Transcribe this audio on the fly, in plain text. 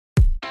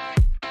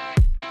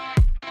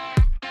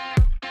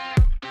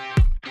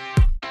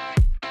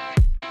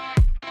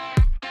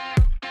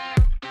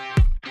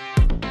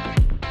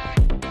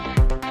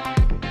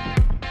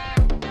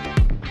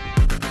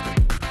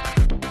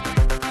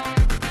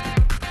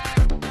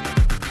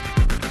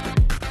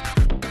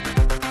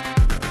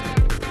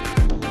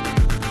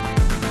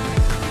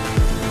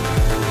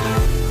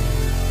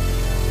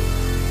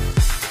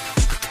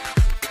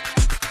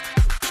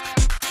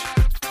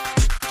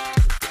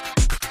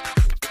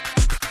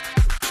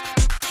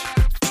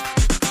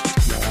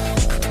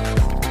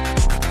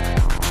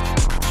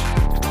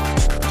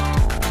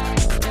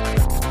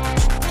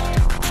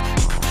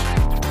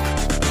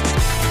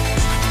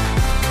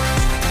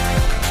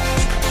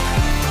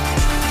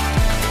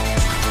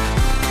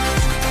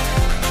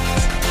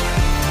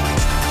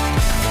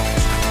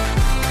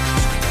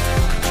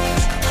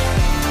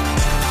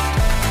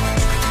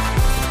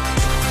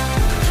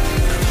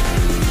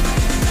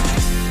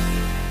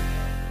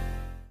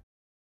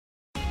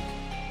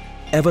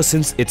ever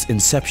since its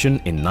inception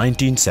in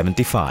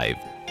 1975.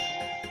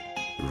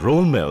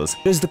 Roll Mills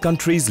is the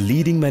country's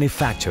leading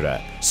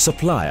manufacturer,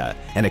 supplier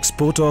and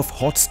exporter of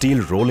hot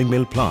steel rolling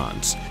mill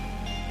plants,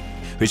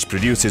 which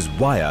produces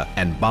wire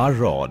and bar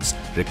rods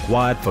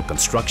required for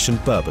construction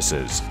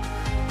purposes.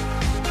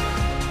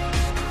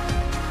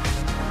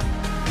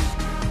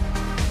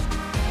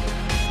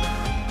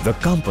 The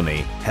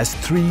company has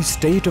 3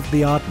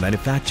 state-of-the-art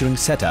manufacturing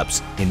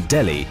setups in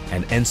Delhi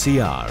and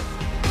NCR.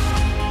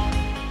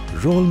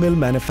 Roll Mill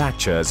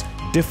manufactures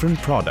different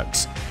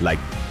products like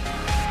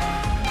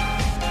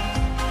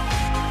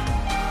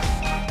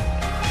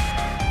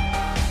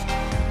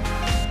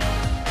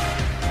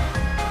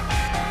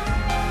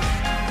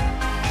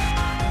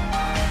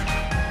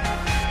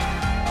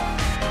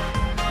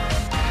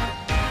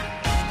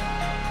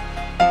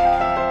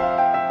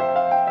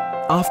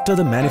After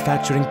the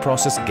manufacturing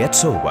process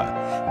gets over,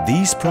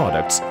 these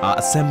products are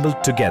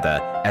assembled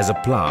together as a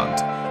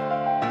plant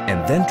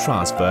and then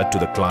transferred to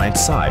the client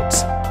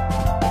sites.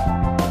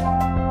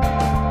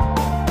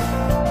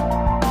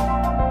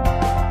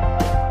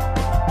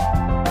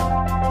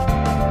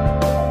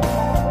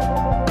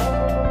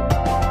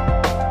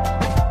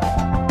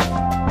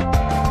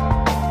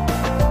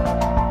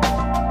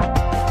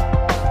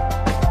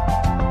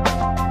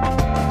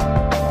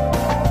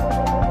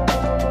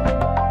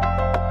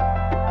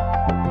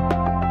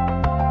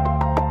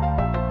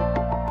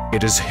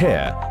 It is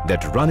here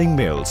that running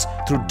mills,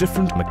 through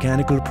different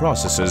mechanical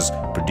processes,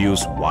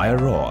 produce wire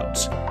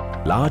rods.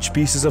 Large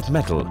pieces of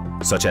metal,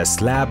 such as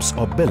slabs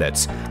or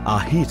billets,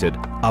 are heated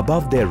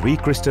above their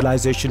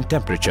recrystallization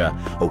temperature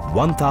of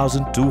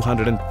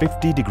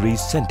 1250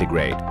 degrees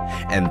centigrade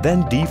and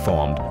then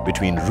deformed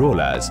between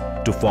rollers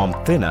to form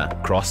thinner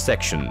cross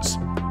sections.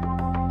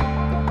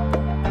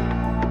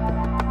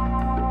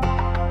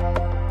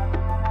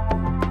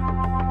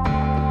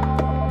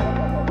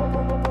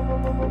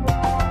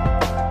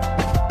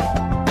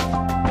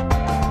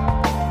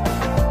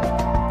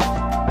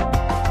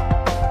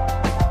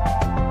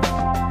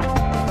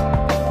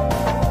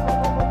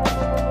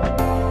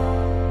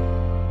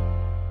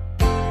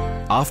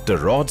 After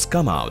rods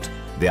come out,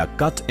 they are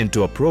cut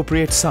into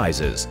appropriate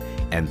sizes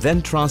and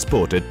then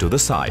transported to the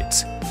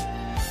sites.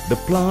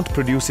 The plant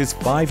produces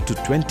 5 to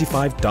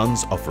 25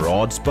 tons of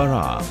rods per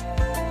hour.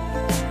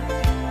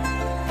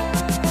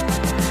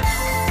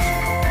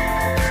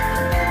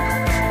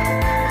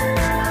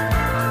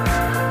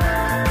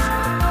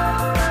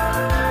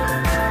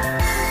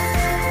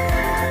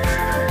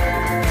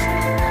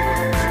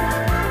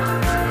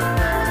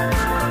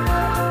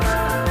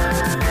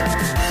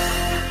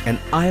 An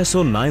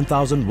ISO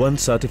 9001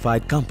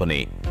 certified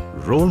company,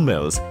 Roll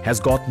Mills has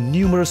got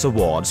numerous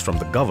awards from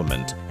the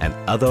government and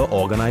other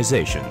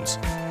organizations.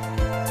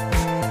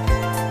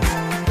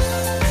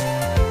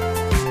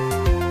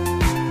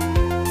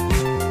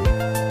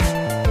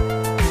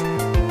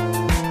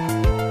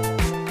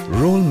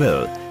 Roll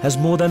Mill has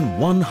more than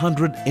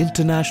 100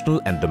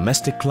 international and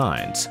domestic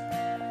clients.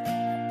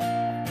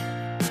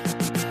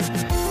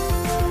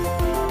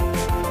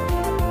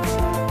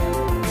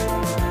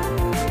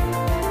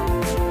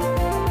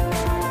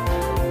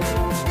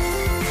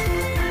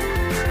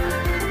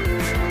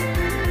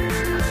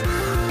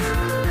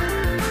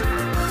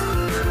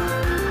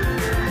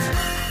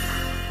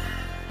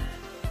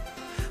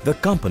 The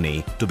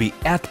company to be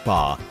at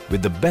par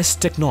with the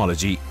best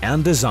technology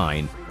and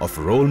design of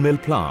roll mill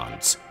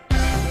plants.